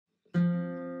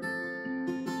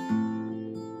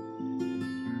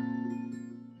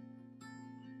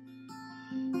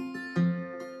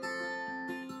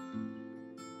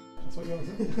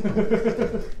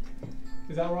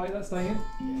Is that right? That's staying in?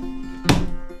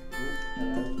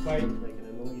 Yeah. Wait. Making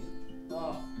a noise.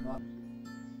 Oh, right.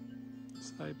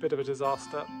 So a bit of a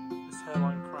disaster. This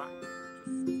hairline crack.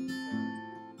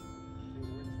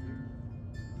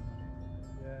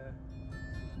 Yeah.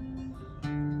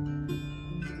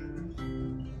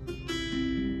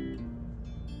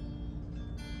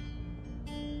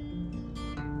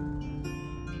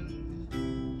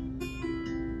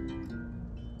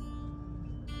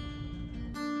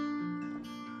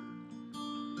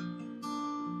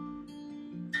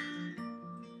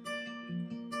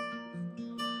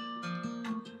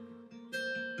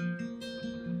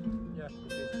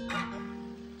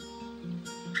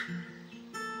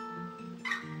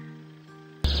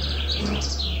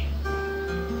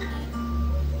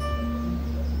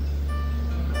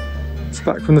 It's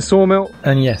back from the sawmill,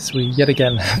 and yes, we yet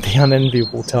again have the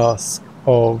unenviable task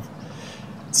of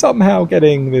somehow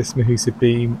getting this Mahusa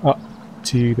beam up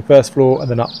to the first floor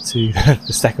and then up to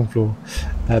the second floor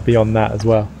beyond that as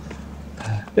well.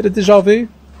 Bit of deja vu.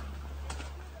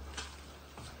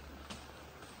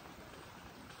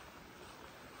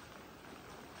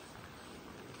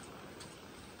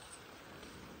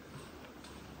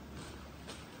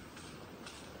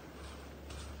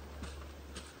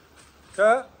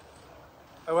 Kurt?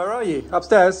 Oh, where are you?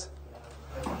 Upstairs?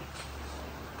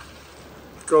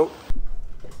 Cool.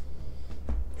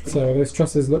 So those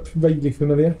trusses look vaguely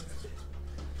familiar.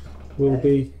 We'll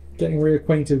be getting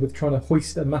reacquainted with trying to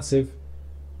hoist a massive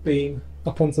beam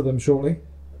up onto them shortly.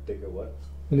 A bigger one.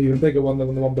 An even bigger one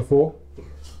than the one before.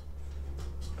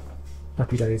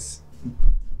 Happy days.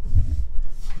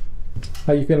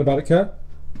 How you feeling about it, Kurt?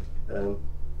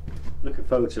 Looking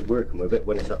forward to working with it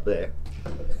when it's up there.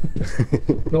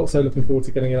 Not so looking forward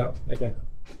to getting it up again.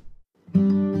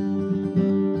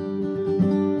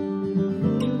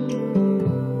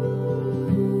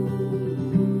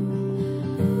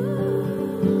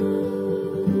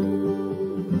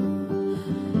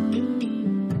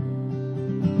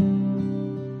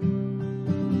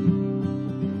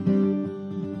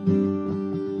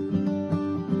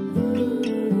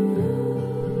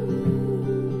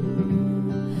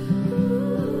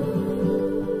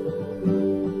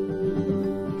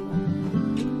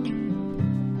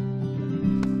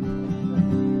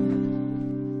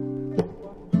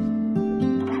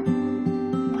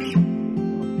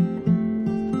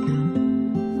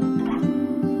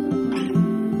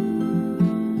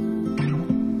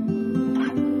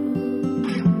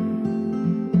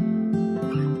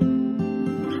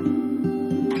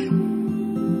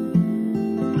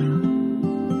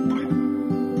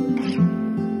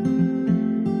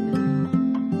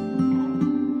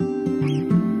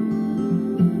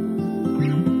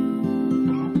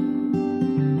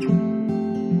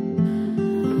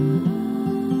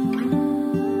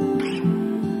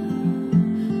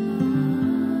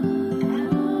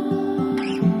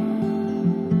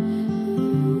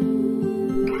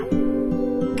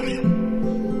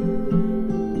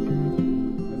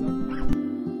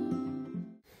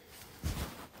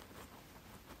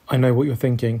 I know what you're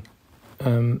thinking.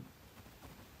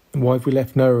 Why have we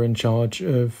left Noah in charge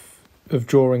of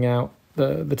drawing out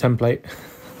the template?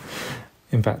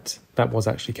 In fact, that was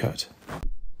actually Kurt.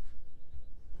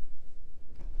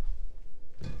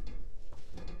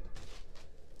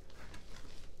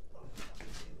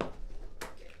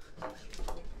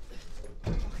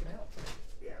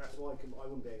 Yeah, that's why I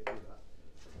wouldn't be able to do that.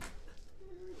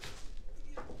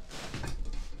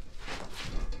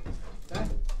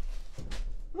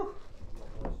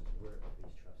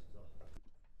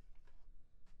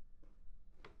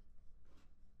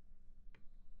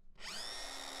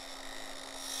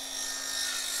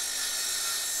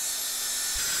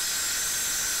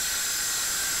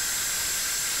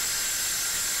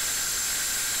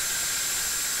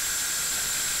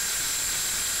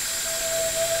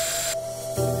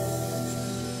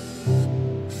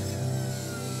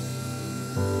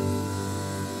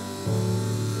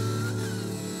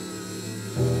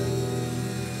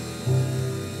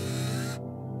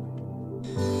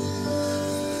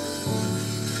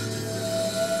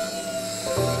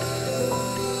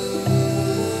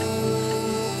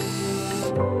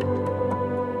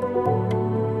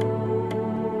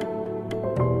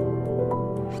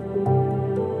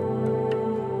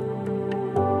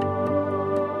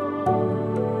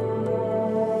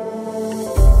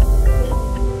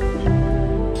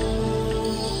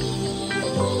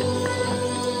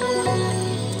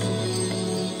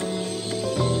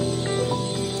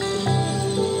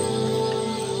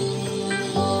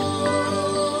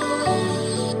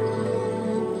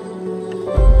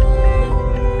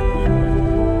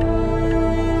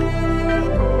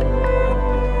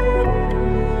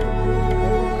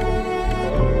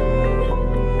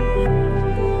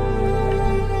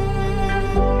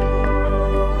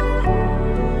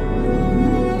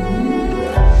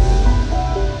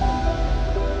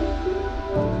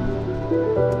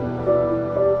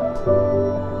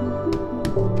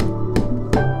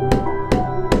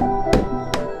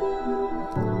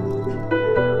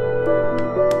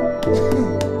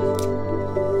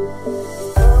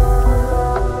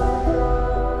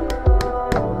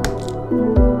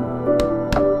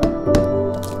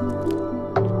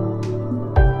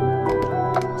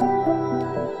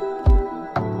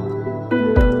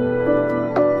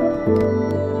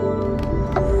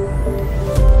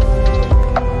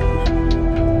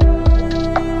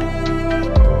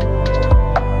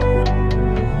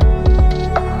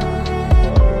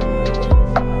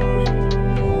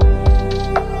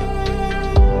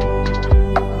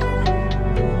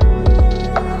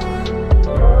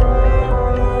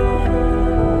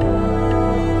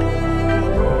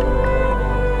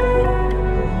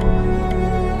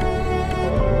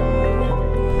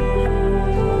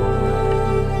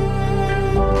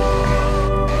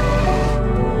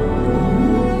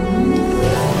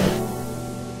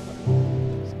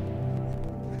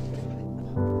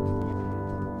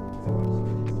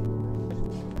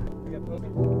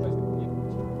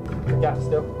 gap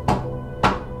still.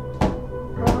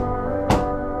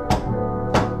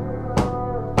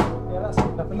 Yeah, that's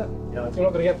good enough, isn't it? Yeah, We're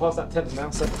not going to get past that tenon now,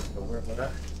 so. don't worry about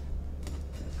that.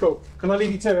 Cool. Can I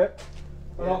leave you to it?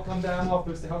 And I'll come down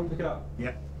afterwards to help you pick it up.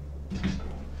 Yeah.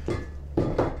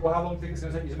 Well, how long do you think it's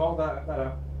going to take you to mark that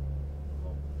out?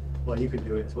 Well, you can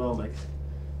do it as well, mate.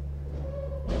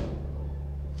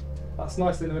 That's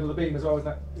nicely in the middle of the beam as well,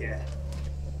 isn't it? Yeah.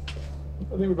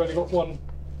 I think we've only got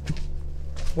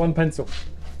one pencil.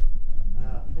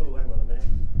 Oh, hang on a minute.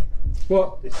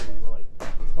 What? This isn't right.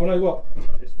 Oh no, what?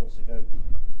 This wants to go.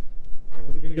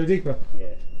 Is it going to go deeper? Yeah.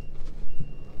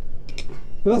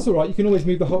 But that's alright, you can always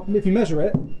move the hole, if you measure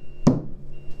it, and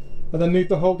then move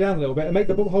the hole down a little bit and make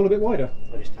the hole a bit wider.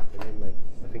 I just tap it in, mate.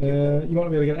 I think You might not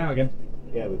be able to get it out again.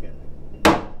 yeah, we'll get it.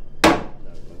 No,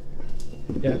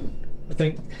 Yeah. I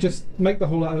think just make the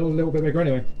hole out a little bit bigger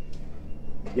anyway.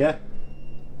 yeah?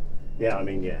 Yeah, I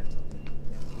mean, yeah.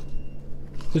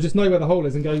 So just know where the hole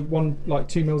is and go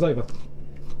 2 mils over.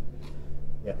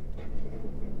 Yeah.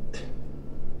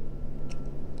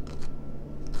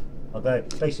 Although,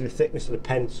 basically the thickness of the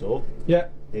pencil Yeah.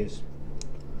 is,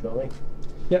 you know what I mean?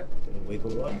 Yeah. Gonna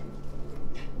wiggle right.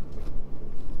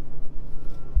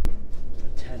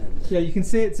 Tenons. Yeah, you can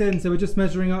see it's in, so we're just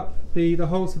measuring up the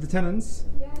holes for the tenons.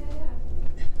 Yeah.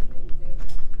 Amazing.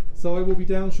 So I will be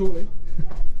down shortly.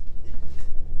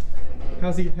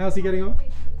 How's he getting on?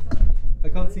 I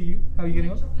can't see you. How are you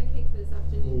getting on? Chocolate cake for this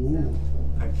afternoon.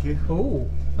 Thank you. Oh,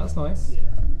 that's nice. Yeah.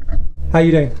 How are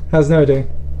you doing? How's Noah doing?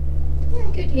 So. Yeah,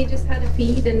 good. He just had a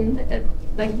feed and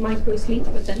like micro sleep,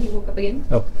 but then he woke up again.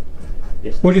 Oh.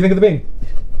 Yes. What do you think of the bean?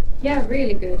 Yeah,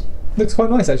 really good. Looks quite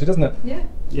nice actually, doesn't it? Yeah.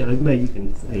 Yeah, mate, you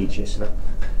can age this up.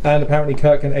 And apparently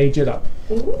Kirk can age it up.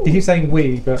 Ooh. He keeps saying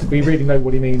we, but we really know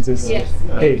what he means is Yes.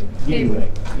 he. You,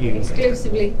 mate. You, mate.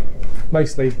 Exclusively.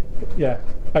 Mostly, yeah,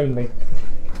 only.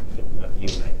 No, you,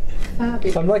 mate.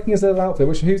 Fabulous. I'm liking his little outfit.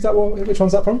 Who's that one? Which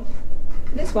one's that from?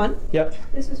 This one. Yep.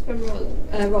 This was from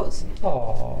Roz.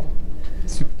 Aww,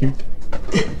 super cute.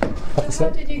 So how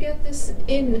did you get this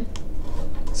in?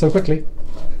 So quickly.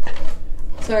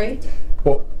 Sorry.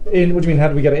 What? In? What do you mean? How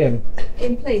do we get it in?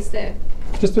 In place there.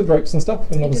 Just with ropes and stuff,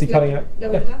 and You obviously just cutting out.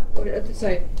 Lowered it up, or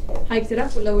sorry, hiked it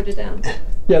up or lowered it down.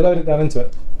 Yeah, load it down into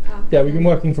it. Ah, Yeah, we've been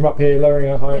working from up here, lowering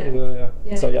it higher. Yeah.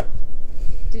 Yeah. So yeah.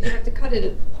 Did you have to cut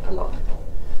it a lot?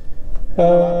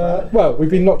 Well, we've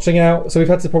been notching out, so we've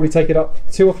had to probably take it up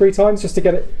 2 or 3 times just to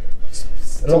get it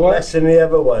A to lot work. less than the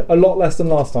other one. A lot less than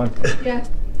last time. Yeah.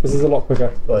 This is a lot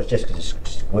quicker. Well, it's just because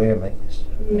it's square, mate.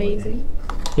 Amazing.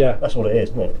 Yeah. That's what it is,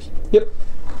 isn't it? Yep.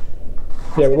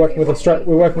 Yeah, we're working with a straight.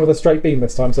 We're working with a straight beam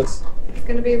this time, so it's. It's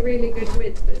going to be a really good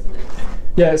width, isn't it?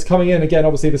 Yeah, it's coming in again.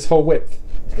 Obviously, this whole width.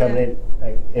 It's coming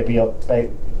in. It'll be up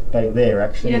there,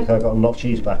 actually. Yeah. Because I've got to knock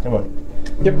cheese back, haven't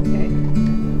I? Yep.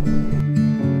 Okay.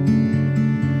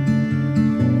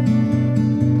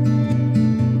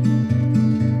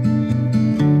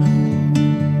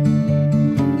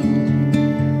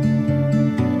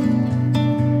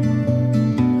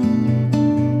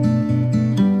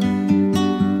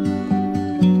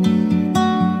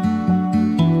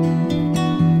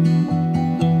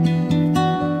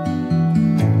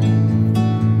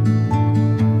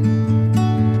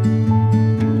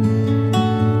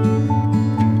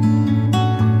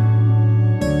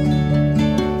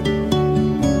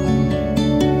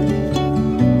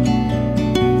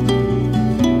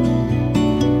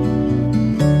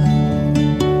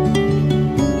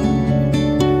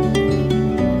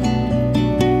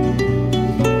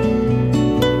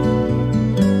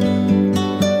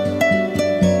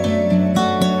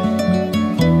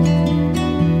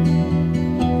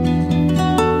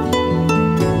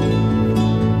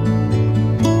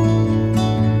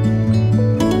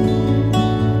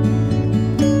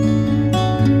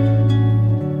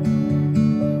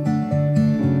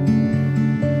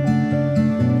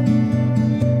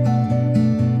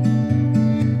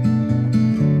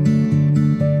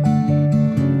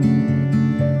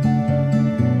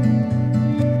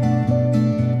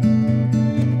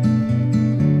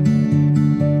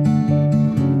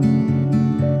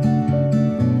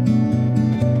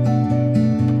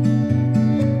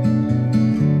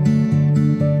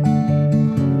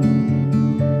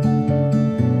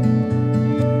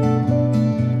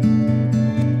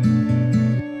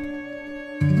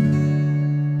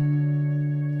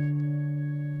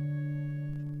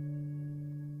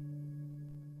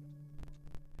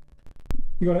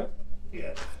 You got it?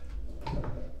 Yeah.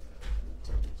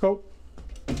 Cool.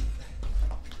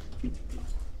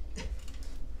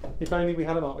 If only we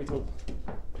had a multi tool.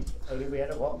 Only we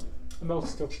had a what? A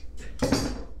multi tool.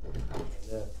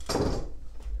 Yeah.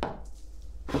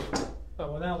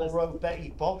 Oh, well now there's... Poor old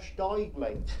Betty Bosch died,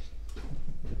 mate.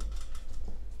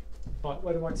 Right,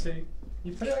 where do I see?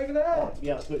 You put it over there?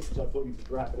 Yeah, I thought you could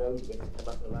grab it over it and come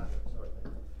up the ladder. Sorry,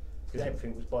 mate. Because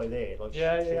everything was by there. Like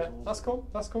Yeah. That's cool.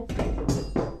 That's cool.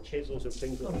 Chisels and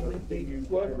things like that. You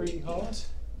work really hard.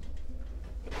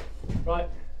 Right.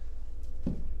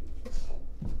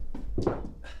 You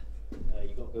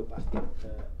got to go back.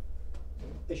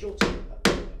 Is your team back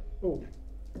there? Oh.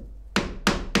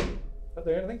 Not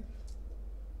doing anything?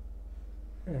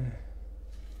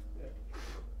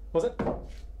 Was it?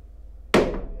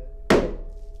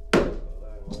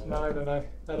 No.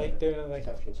 That ain't doing anything.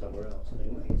 Touching somewhere else.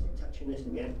 Touching this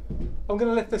again. I'm going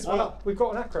to lift this one up. We've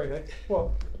got an acro here.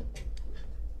 What?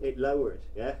 It lowered,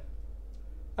 yeah?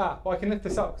 Ah, well I can lift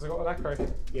this up because I've got an acro.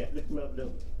 Yeah, lift him up a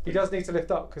little. He does need to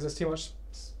lift up because there's too much.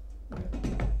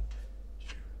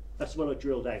 That's the one I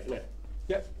drilled out, isn't it?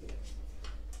 Yep.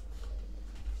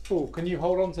 Oh, can you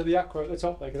hold on to the acro at the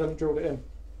top there because I haven't drilled it in?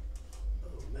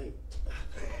 Oh, mate.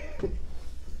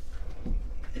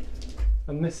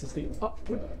 And this is the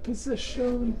upward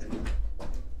position.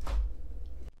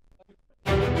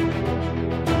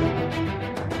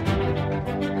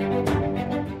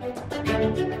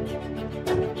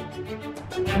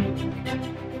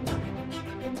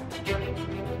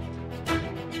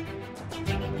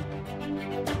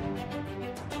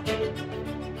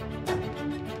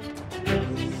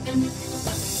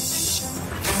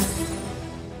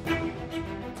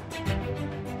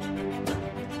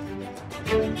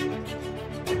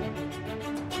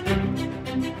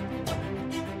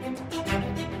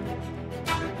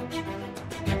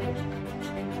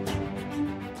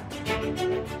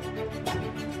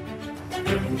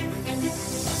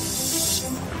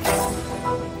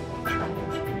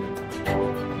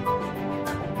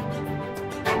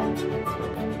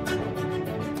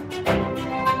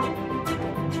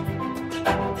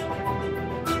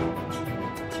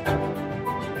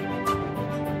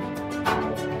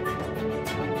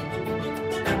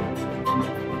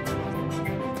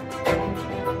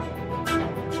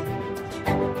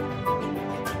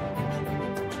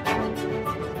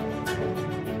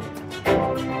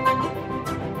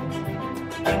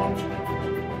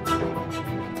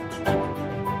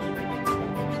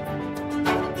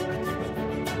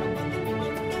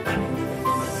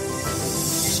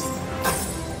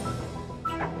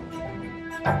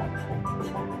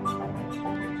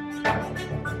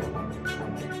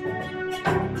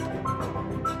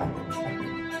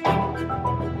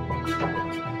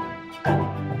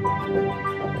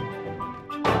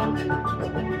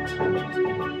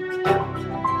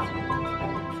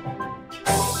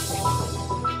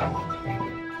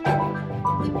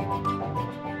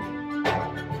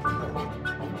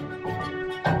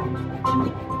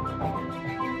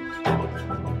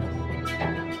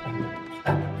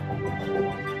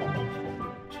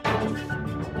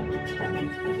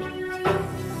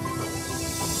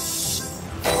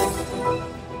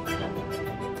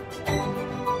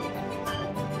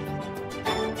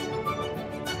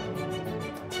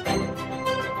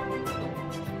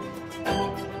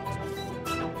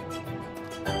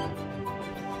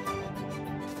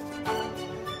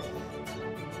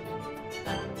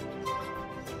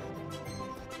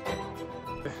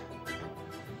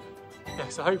 Yeah,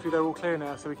 so hopefully they're all clear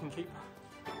now so we can keep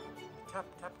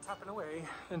tapping away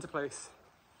into place.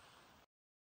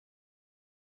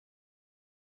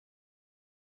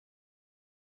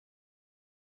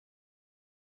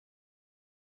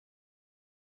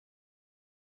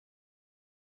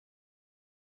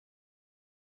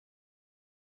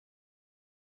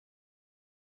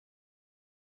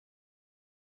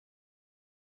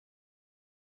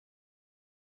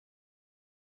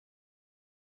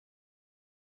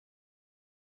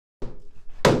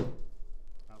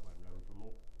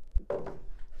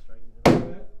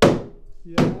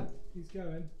 Yeah, he's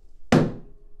going.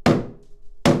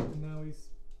 And now he's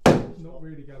not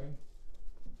really going.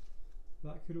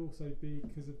 That could also be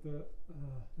because of the,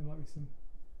 there might be some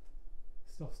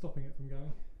stuff stopping it from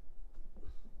going.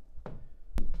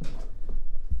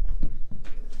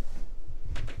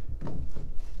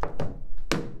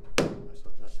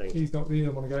 He's not, he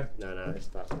doesn't want to go. No, it's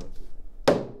that one.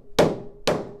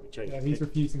 Yeah, he's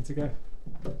refusing to go.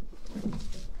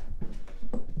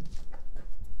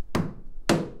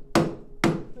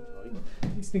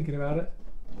 He's thinking about it.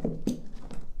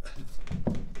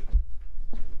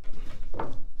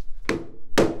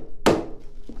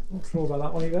 Not sure about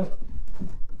that one either.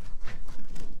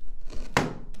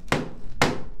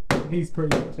 He's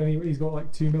pretty much, he's got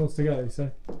like 2 mils to go, so.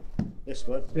 This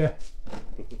one? Yeah.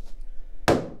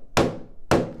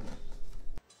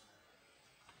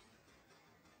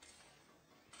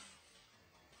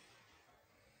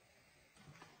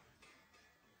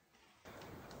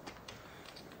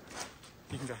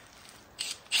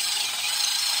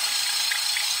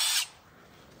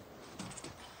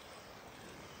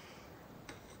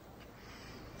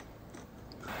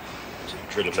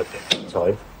 drill them a bit at a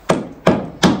time.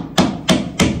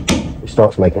 It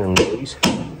starts making a noise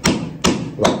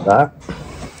like that.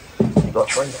 You've got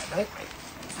to try that, mate.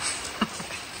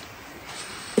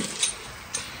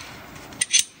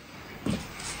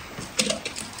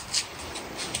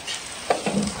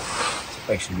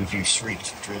 Basically, we've used 3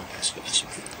 drill bits for this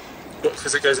one.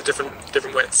 Because it goes at different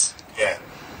widths. Yeah,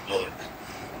 well,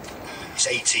 it's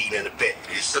 18 and a bit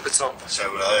is At the top. So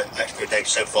I have to go down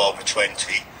so far for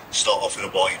 20. Start off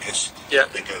with the widest. Yeah.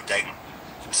 Then go down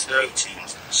So, 18,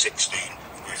 16,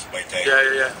 worth the way down.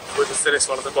 yeah. With the thinnest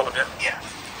one at the bottom, yeah. Yeah.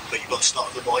 But you've got to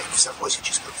start with the widest, otherwise you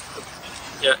just go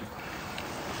through. Yeah.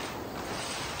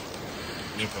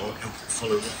 You've got to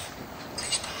follow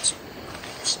these parts.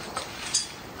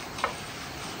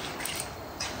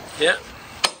 Yeah.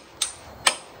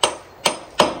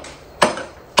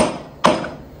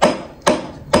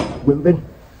 Wimbin.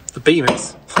 The beam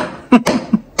is.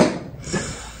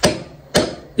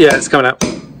 Yeah, it's coming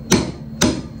out.